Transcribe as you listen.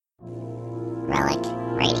Relic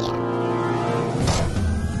Radio.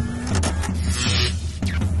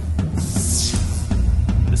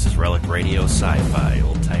 This is Relic Radio Sci-Fi,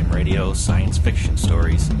 old-time radio, science fiction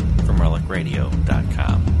stories from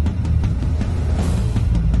RelicRadio.com.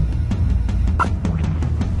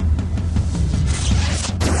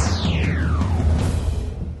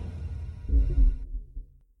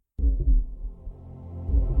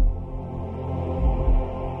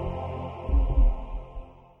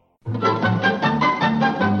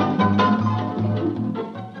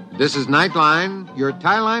 This is Nightline, your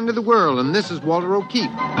tie line to the world, and this is Walter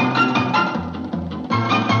O'Keefe.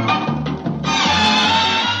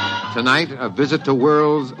 Tonight, a visit to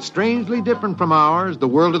worlds strangely different from ours, the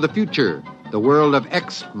world of the future, the world of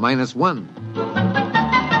X-1.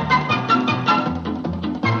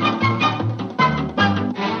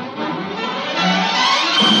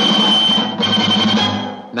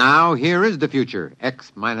 Now, here is the future,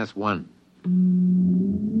 X-1.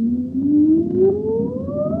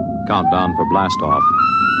 Countdown for blast-off.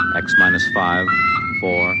 X-5,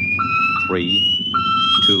 4, 3,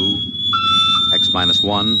 2,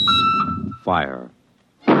 X-1, fire.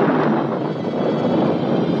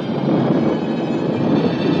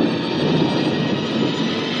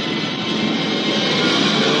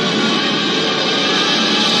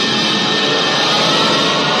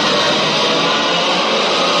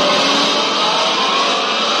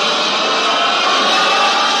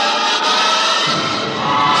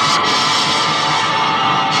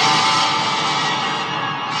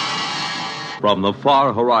 From the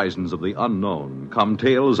far horizons of the unknown come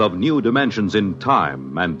tales of new dimensions in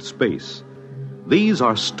time and space. These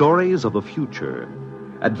are stories of the future,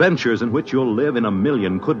 adventures in which you'll live in a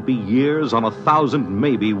million, could be years, on 1,000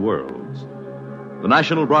 maybe worlds. The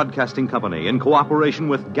National Broadcasting Company, in cooperation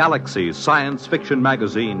with Galaxy Science Fiction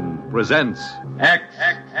Magazine, presents X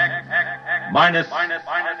minus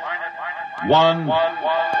 1.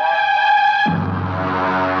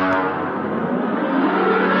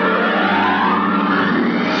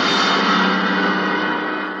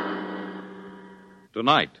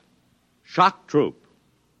 Tonight, Shock Troop.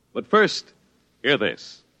 But first, hear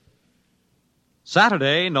this.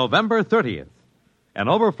 Saturday, November 30th. An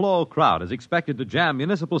overflow crowd is expected to jam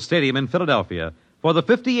Municipal Stadium in Philadelphia for the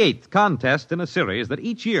 58th contest in a series that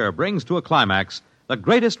each year brings to a climax the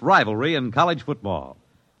greatest rivalry in college football.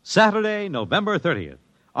 Saturday, November 30th.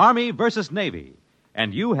 Army versus Navy.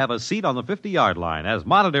 And you have a seat on the 50-yard line as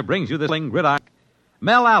Monitor brings you this gridiron.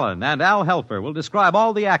 Mel Allen and Al Helfer will describe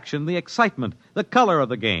all the action, the excitement, the color of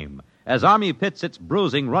the game, as Army pits its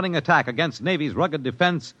bruising running attack against Navy's rugged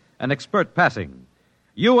defense and expert passing.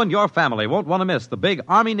 You and your family won't want to miss the big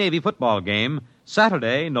Army-Navy football game,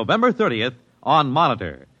 Saturday, November 30th, on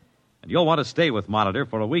Monitor. And you'll want to stay with Monitor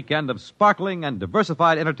for a weekend of sparkling and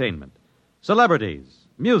diversified entertainment. Celebrities,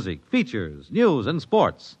 music, features, news, and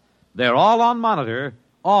sports. They're all on Monitor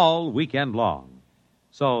all weekend long.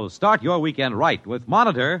 So start your weekend right with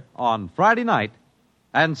Monitor on Friday night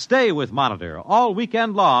and stay with Monitor all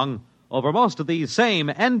weekend long over most of these same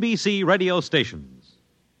NBC radio stations.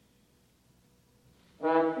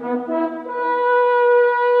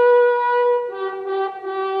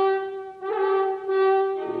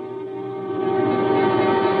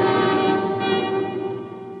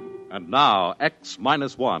 And now,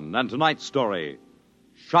 X-1 and tonight's story,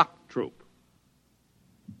 Shock Troop.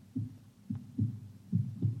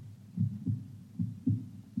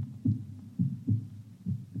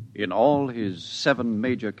 In all his 7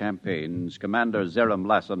 major campaigns, Commander Zerem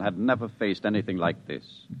Lassen had never faced anything like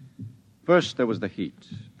this. First, there was the heat,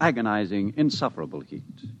 agonizing, insufferable heat.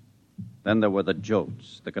 Then there were the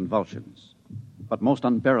jolts, the convulsions. But most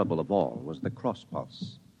unbearable of all was the cross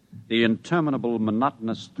pulse, the interminable,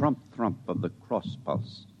 monotonous thump-thump of the cross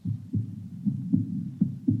pulse.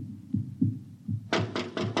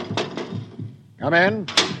 Come in.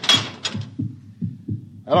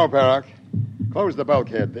 Hello, Perrock. Close the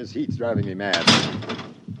bulkhead. This heat's driving me mad.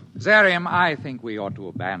 Zarium, I think we ought to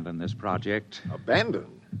abandon this project. Abandon?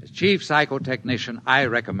 As chief psychotechnician, I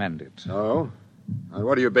recommend it. Oh? On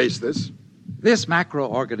what do you base this? This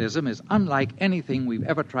macroorganism is unlike anything we've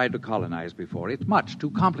ever tried to colonize before. It's much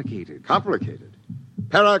too complicated. Complicated?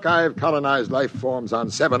 Perrock, I've colonized life forms on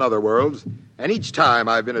 7 other worlds, and each time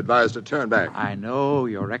I've been advised to turn back. I know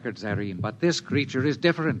your record, Zarine, but this creature is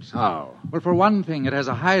different. How? Well, for one thing, it has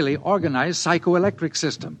a highly organized psychoelectric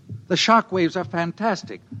system. The shock waves are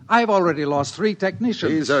fantastic. I've already lost 3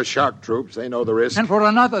 technicians. These are shock troops. They know the risk. And for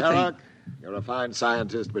another Perrock, thing... you're a fine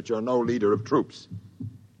scientist, but you're no leader of troops.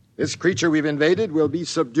 This creature we've invaded will be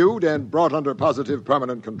subdued and brought under positive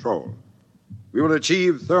permanent control. We will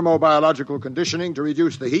achieve thermobiological conditioning to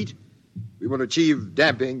reduce the heat, We will achieve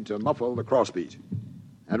damping to muffle the crossbeat.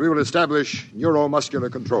 And we will establish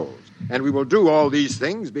neuromuscular controls. And we will do all these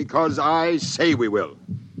things because I say we will.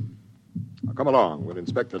 Now come along. We'll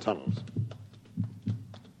inspect the tunnels.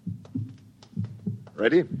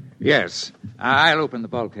 Ready? Yes. I'll open the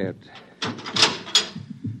bulkhead.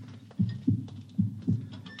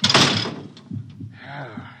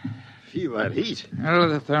 Feel that heat. Well,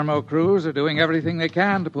 the thermo crews are doing everything they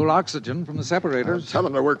can to pull oxygen from the separators. Tell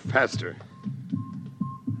them to work faster.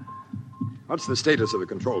 What's the status of the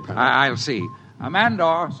control panel? I'll see.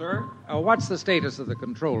 Mandor. Sir? What's the status of the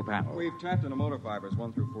control panel? We've tapped into motor fibers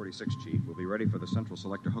 1 through 46, Chief. We'll be ready for the central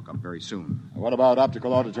selector hookup very soon. What about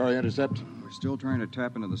optical auditory intercept? We're still trying to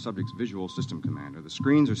tap into the subject's visual system, Commander. The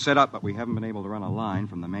screens are set up, but we haven't been able to run a line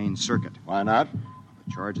from the main circuit. Why not?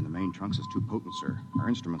 The charge in the main trunks is too potent, sir. Our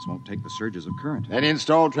instruments won't take the surges of current. Then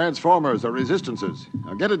install transformers or resistances.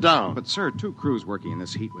 Now get it down. But, sir, 2 crews working in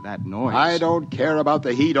this heat with that noise. I don't care about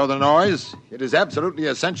the heat or the noise. It is absolutely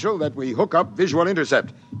essential that we hook up visual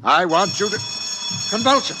intercept. I want you to...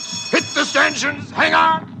 Convulsions. Hit the stanchions! Hang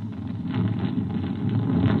on!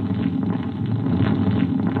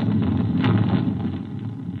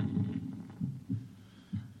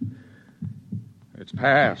 It's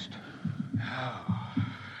passed.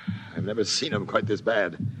 I've never seen them quite this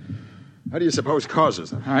bad. How do you suppose causes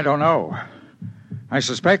them? I don't know. I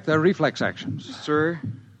suspect they're reflex actions. Sir,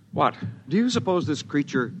 What? do you suppose this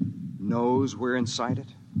creature knows we're inside it?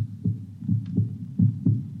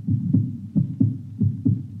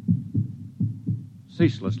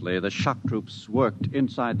 Ceaselessly, the shock troops worked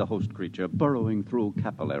inside the host creature, burrowing through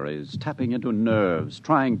capillaries, tapping into nerves,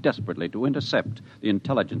 trying desperately to intercept the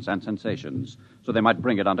intelligence and sensations so they might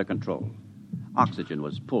bring it under control. Oxygen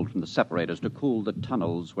was pulled from the separators to cool the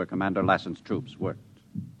tunnels where Commander Lassen's troops worked.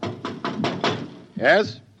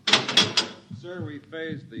 Yes? Sir, we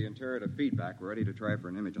phased the iterative feedback. We're ready to try for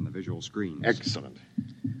an image on the visual screens. Excellent.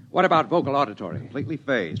 What about vocal auditory? Completely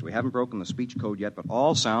phased. We haven't broken the speech code yet, but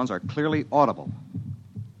all sounds are clearly audible.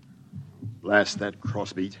 Blast that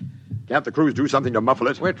crossbeat. Can't the crews do something to muffle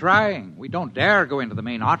it? We're trying. We don't dare go into the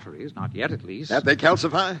main arteries, not yet at least. Can't they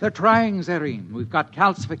calcify? They're trying, Zerine. We've got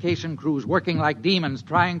calcification crews working like demons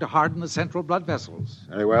trying to harden the central blood vessels.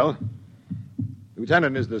 Very well.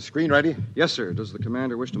 Lieutenant, is the screen ready? Yes, sir. Does the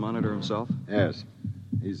commander wish to monitor himself? Yes.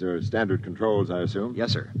 These are standard controls, I assume?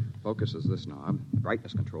 Yes, sir. Focus is this knob.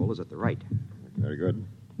 Brightness control is at the right. Very good.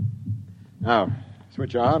 Now,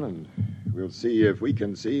 switch on, and we'll see if we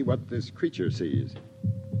can see what this creature sees.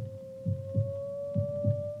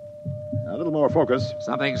 A little more focus.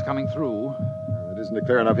 Something's coming through. It isn't a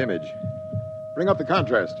clear enough image. Bring up the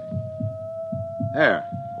contrast. There.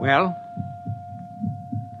 Well?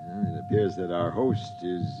 It appears that our host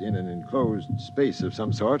is in an enclosed space of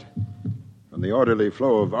some sort. From the orderly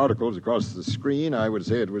flow of articles across the screen, I would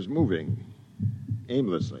say it was moving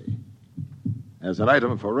aimlessly. As an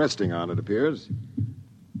item for resting on, it appears.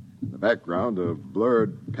 In the background, a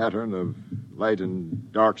blurred pattern of light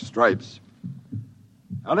and dark stripes.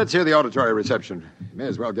 Now, let's hear the auditory reception. You may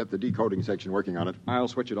as well get the decoding section working on it. I'll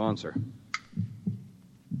switch it on, sir.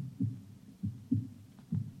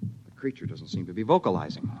 The creature doesn't seem to be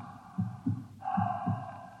vocalizing.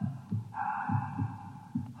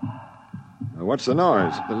 Now, what's the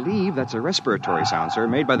noise? I believe that's a respiratory sound, sir,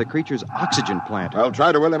 made by the creature's oxygen plant. I'll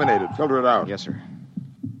try to eliminate it. Filter it out. Yes, sir.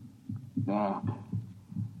 Doc,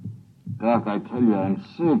 I tell you, I'm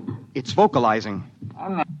sick. It's vocalizing.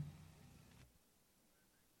 I'm not.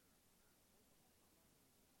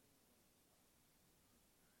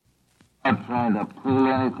 I'm trying to pull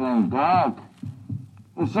anything, Doc.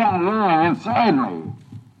 There's something wrong inside me.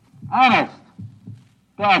 Honest.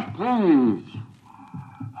 Doc, please.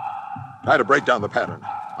 Try to break down the pattern.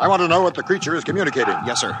 I want to know what the creature is communicating.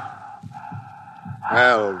 Yes, sir.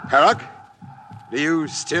 Well, Perrock, do you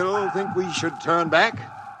still think we should turn back?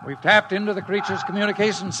 We've tapped into the creature's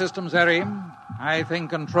communication system, Zerim. I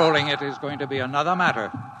think controlling it is going to be another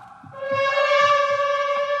matter.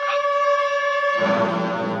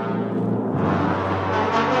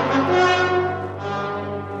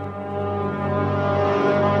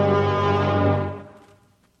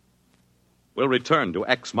 We'll return to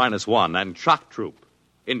X-1 and Shock Troop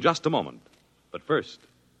in just a moment. But first...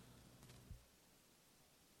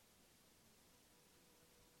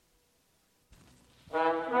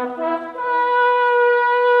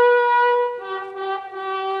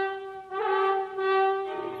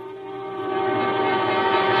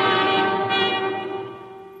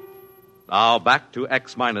 Now back to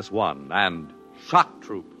X-1 and Shock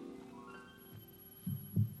Troop.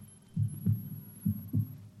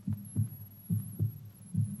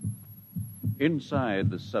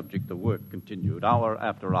 Inside the subject, the work continued hour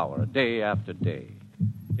after hour, day after day.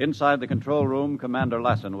 Inside the control room, Commander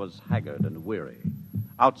Lassen was haggard and weary.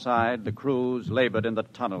 Outside, the crews labored in the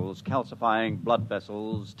tunnels, calcifying blood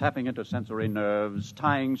vessels, tapping into sensory nerves,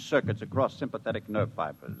 tying circuits across sympathetic nerve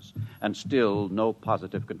fibers, and still no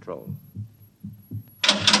positive control.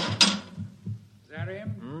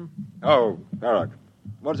 Zarim? Oh, Barak.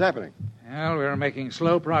 What's happening? Well, we're making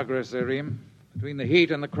slow progress, Zarim. Between the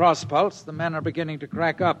heat and the cross pulse, the men are beginning to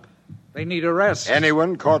crack up. They need a rest.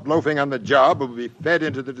 Anyone caught loafing on the job will be fed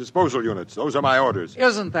into the disposal units. Those are my orders.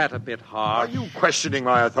 Isn't that a bit hard? Are you questioning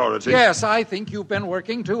my authority? Yes, I think you've been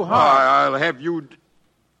working too hard. I'll have you...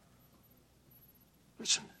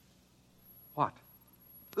 Listen. What?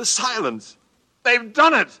 The silence. They've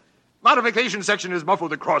done it. Modification section is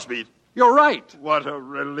muffled the crossbeat. You're right. What a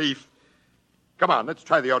relief. Come on, let's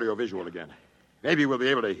try the audiovisual again. Maybe we'll be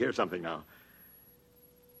able to hear something now.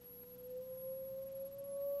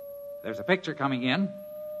 There's a picture coming in.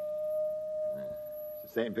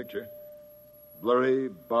 It's the same picture. Blurry,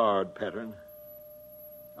 barred pattern.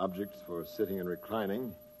 Objects for sitting and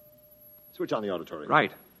reclining. Switch on the auditory.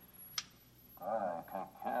 Right.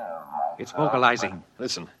 It's vocalizing.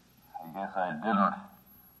 Listen. I guess I didn't.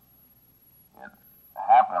 It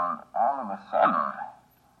happened all of a sudden.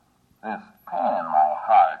 This pain in my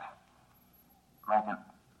heart. Like it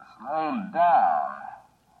slowed down.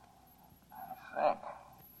 I'm sick.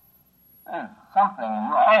 There's something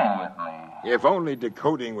wrong with me. If only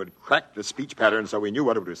decoding would crack the speech pattern so we knew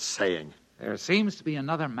what it was saying. There seems to be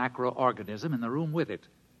another macroorganism in the room with it.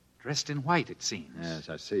 Dressed in white, it seems. Yes,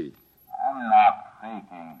 I see. I'm not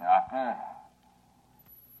faking, Doctor.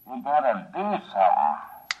 You gotta do something.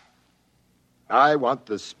 I want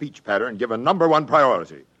the speech pattern given number one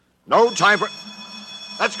priority. No time for...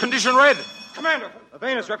 That's condition red. Commander, the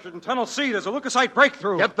vein is ruptured in Tunnel C. There's a leukocyte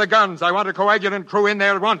breakthrough. Get the guns. I want a coagulant crew in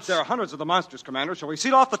there at once. There are hundreds of the monsters, Commander. Shall we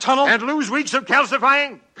seal off the tunnel? And lose weeks of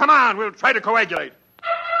calcifying? Come on, we'll try to coagulate.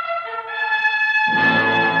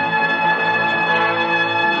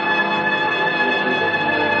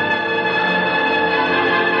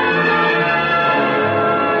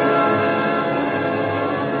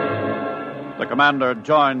 The commander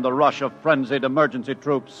joined the rush of frenzied emergency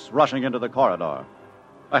troops rushing into the corridor.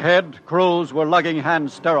 Ahead, crews were lugging hand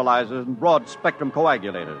sterilizers and broad-spectrum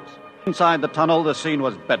coagulators. Inside the tunnel, the scene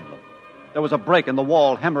was bedlam. There was a break in the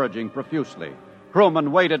wall, hemorrhaging profusely.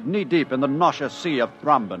 Crewmen waded knee-deep in the nauseous sea of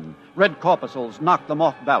thrombin. Red corpuscles knocked them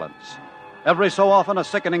off balance. Every so often, a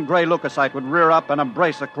sickening gray leukocyte would rear up and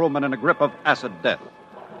embrace a crewman in a grip of acid death.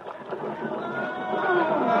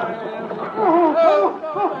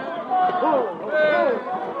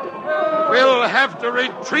 We'll have to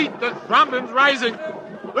retreat. The thrombin's rising.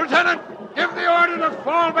 Lieutenant, give the order to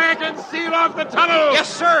fall back and seal off the tunnel. Yes,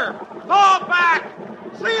 sir. Fall back!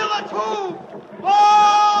 Seal the tube!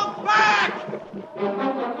 Fall back!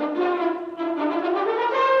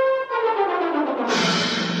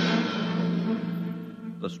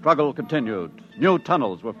 The struggle continued. New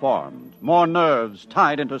tunnels were formed. More nerves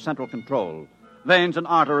tied into central control. Veins and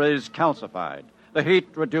arteries calcified. The heat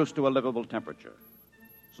reduced to a livable temperature.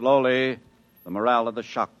 Slowly, the morale of the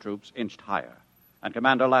shock troops inched higher, and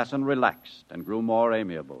Commander Lassen relaxed and grew more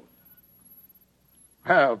amiable.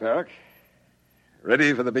 Well, Barak,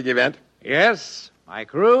 ready for the big event? Yes, my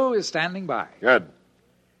crew is standing by. Good.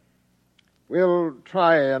 We'll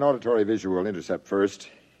try an auditory visual intercept first,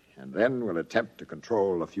 and then we'll attempt to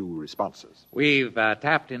control a few responses. We've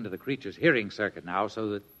tapped into the creature's hearing circuit now so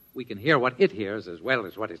that we can hear what it hears as well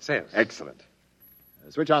as what it says. Excellent.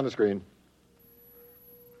 Switch on the screen.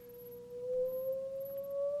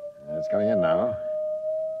 It's coming in now.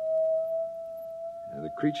 The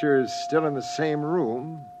creature is still in the same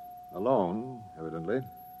room, alone, evidently.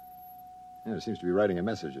 Yeah, it seems to be writing a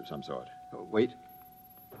message of some sort. Oh, wait.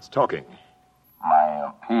 It's talking. My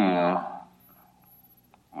appeal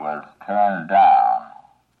was turned down,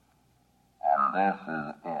 and this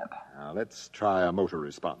is it. Now, let's try a motor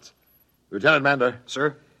response. Lieutenant Mander.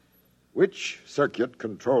 Sir? Which circuit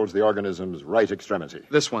controls the organism's right extremity?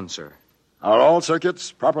 This one, sir. Are all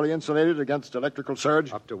circuits properly insulated against electrical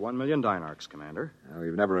surge? Up to 1 million dynarcs, Commander. Now,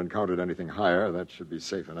 we've never encountered anything higher. That should be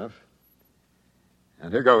safe enough.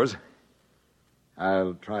 And here goes.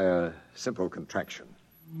 I'll try a simple contraction.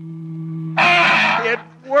 It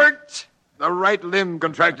worked! The right limb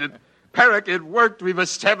contracted. Perrick, it worked. We've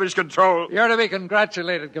established control. You're to be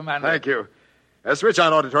congratulated, Commander. Thank you. Switch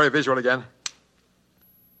on auditory visual again.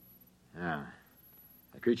 Yeah.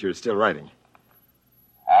 The creature is still writing.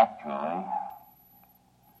 Actually, I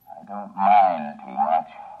don't mind too much.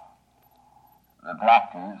 The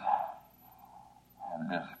doctors, and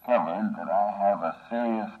discovered that I have a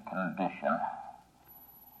serious condition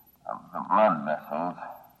of the blood vessels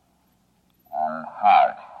and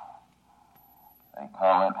heart. They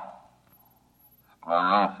call it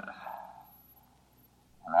sclerosis.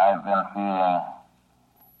 And I've been feeling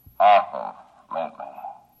awful lately.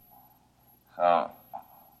 So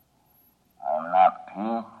I'm not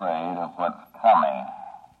too afraid of what's coming.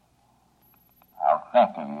 I'll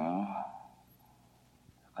think of you.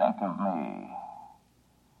 Think of me.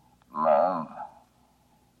 Love,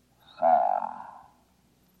 Sam.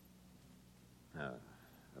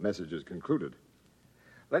 The message is concluded.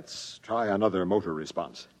 Let's try another motor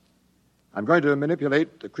response. I'm going to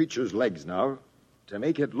manipulate the creature's legs now to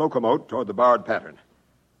make it locomote toward the barred pattern.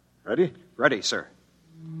 Ready? Ready, sir.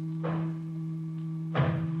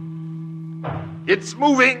 It's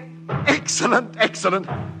moving! Excellent, excellent.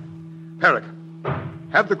 Perrick,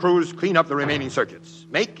 have the crews clean up the remaining circuits.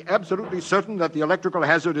 Make absolutely certain that the electrical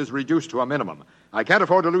hazard is reduced to a minimum. I can't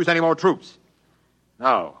afford to lose any more troops.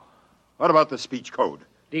 Now, what about the speech code?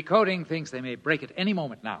 Decoding thinks they may break at any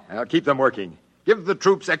moment now. I'll keep them working. Give the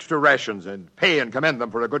troops extra rations and pay and commend them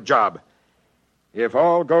for a good job. If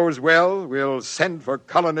all goes well, we'll send for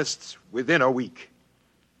colonists within a week.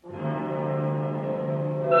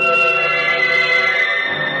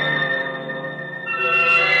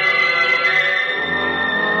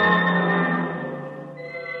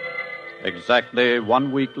 Exactly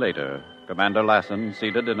 1 week later, Commander Lassen,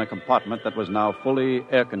 seated in a compartment that was now fully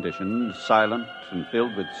air-conditioned, silent, and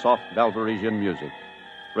filled with soft Valvaresian music,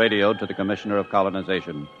 radioed to the Commissioner of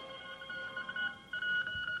Colonization.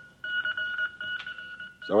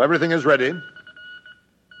 So everything is ready.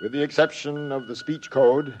 With the exception of the speech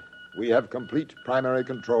code, we have complete primary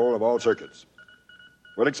control of all circuits.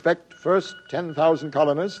 We'll expect first 10,000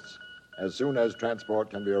 colonists as soon as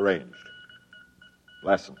transport can be arranged.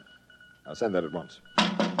 Lassen, I'll send that at once.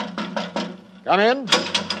 Come in.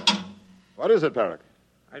 What is it, Perrick?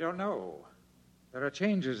 I don't know. There are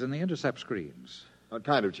changes in the intercept screens. What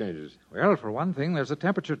kind of changes? Well, for one thing, there's a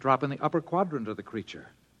temperature drop in the upper quadrant of the creature.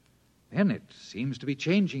 Then it seems to be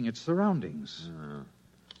changing its surroundings.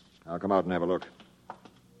 I'll come out and have a look.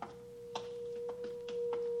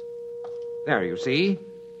 There, you see?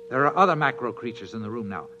 There are other macro creatures in the room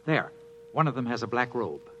now. There. One of them has a black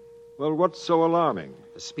robe. Well, what's so alarming?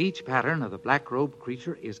 The speech pattern of the black robe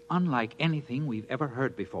creature is unlike anything we've ever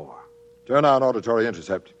heard before. Turn on auditory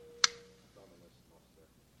intercept.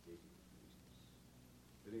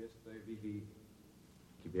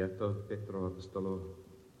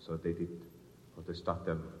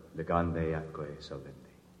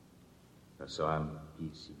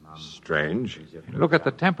 Strange. Look at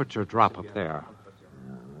the temperature drop up there.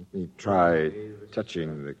 Let me try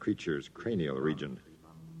touching the creature's cranial region.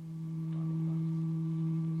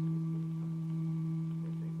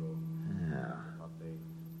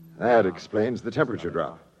 That explains the temperature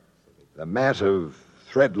drop. The mat of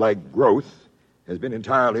thread-like growth has been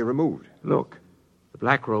entirely removed. Look, the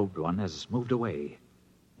black-robed one has moved away.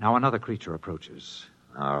 Now another creature approaches.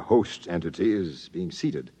 Our host entity is being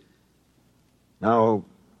seated. Now,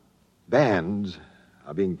 bands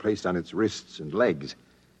are being placed on its wrists and legs.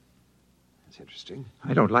 That's interesting.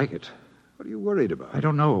 I don't like it. What are you worried about? I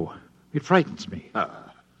don't know. It frightens me.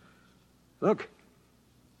 Look.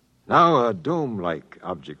 Now a dome-like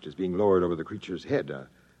object is being lowered over the creature's head, a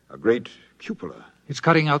great cupola. It's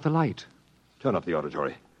cutting out the light. Turn up the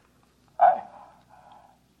auditory.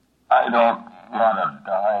 I don't want to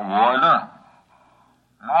die, Warden.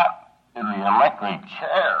 Not in the electric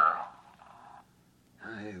chair.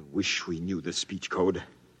 I wish we knew the speech code.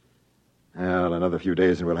 Well, another few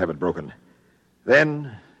days and we'll have it broken.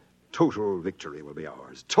 Then, total victory will be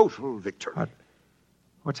ours. Total victory.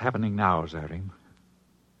 What's happening now, Zarim?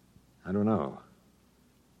 I don't know.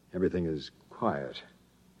 Everything is quiet.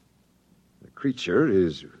 The creature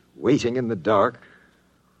is waiting in the dark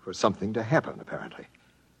for something to happen, apparently.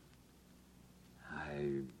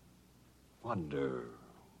 I wonder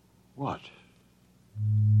what.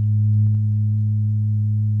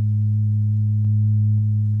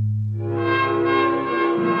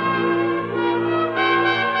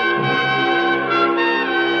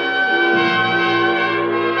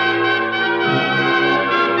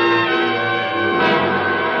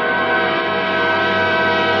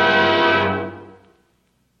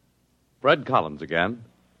 Fred Collins again.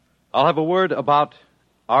 I'll have a word about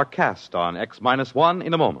our cast on X-1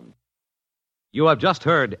 in a moment. You have just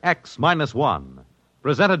heard X-1,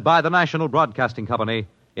 presented by the National Broadcasting Company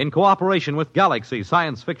in cooperation with Galaxy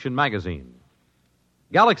Science Fiction Magazine.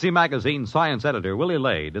 Galaxy Magazine science editor Willie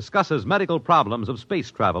Lay discusses medical problems of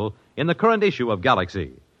space travel in the current issue of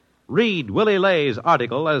Galaxy. Read Willie Lay's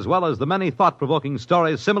article as well as the many thought-provoking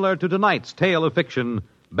stories similar to tonight's tale of fiction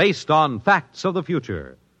based on facts of the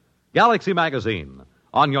future. Galaxy Magazine,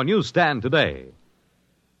 on your newsstand today.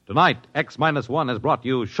 Tonight, X-1 has brought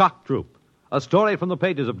you Shock Troop, a story from the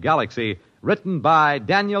pages of Galaxy written by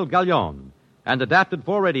Daniel Gallion and adapted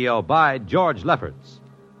for radio by George Lefferts.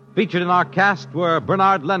 Featured in our cast were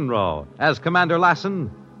Bernard Lenrow as Commander Lassen,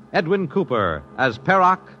 Edwin Cooper as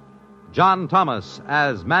Perrock, John Thomas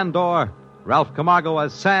as Mandor, Ralph Camargo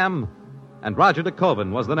as Sam, and Roger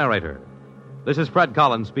DeKoven was the narrator. This is Fred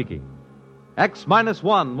Collins speaking.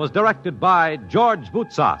 X-1 was directed by George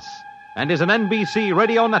Boutsas and is an NBC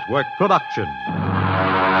Radio Network production.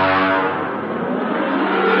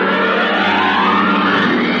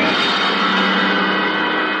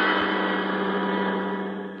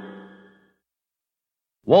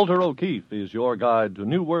 Walter O'Keefe is your guide to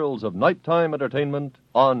new worlds of nighttime entertainment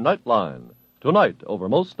on Nightline, tonight over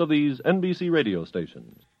most of these NBC radio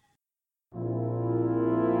stations.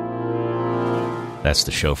 That's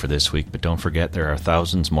the show for this week, but don't forget there are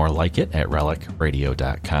thousands more like it at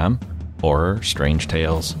relicradio.com. Horror, strange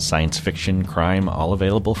tales, science fiction, crime, all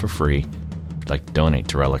available for free. If you'd like to donate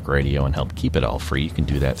to Relic Radio and help keep it all free, you can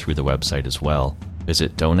do that through the website as well.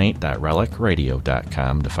 Visit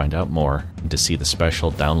donate.relicradio.com to find out more and to see the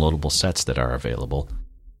special downloadable sets that are available.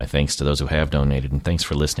 My thanks to those who have donated, and thanks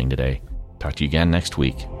for listening today. Talk to you again next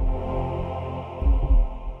week.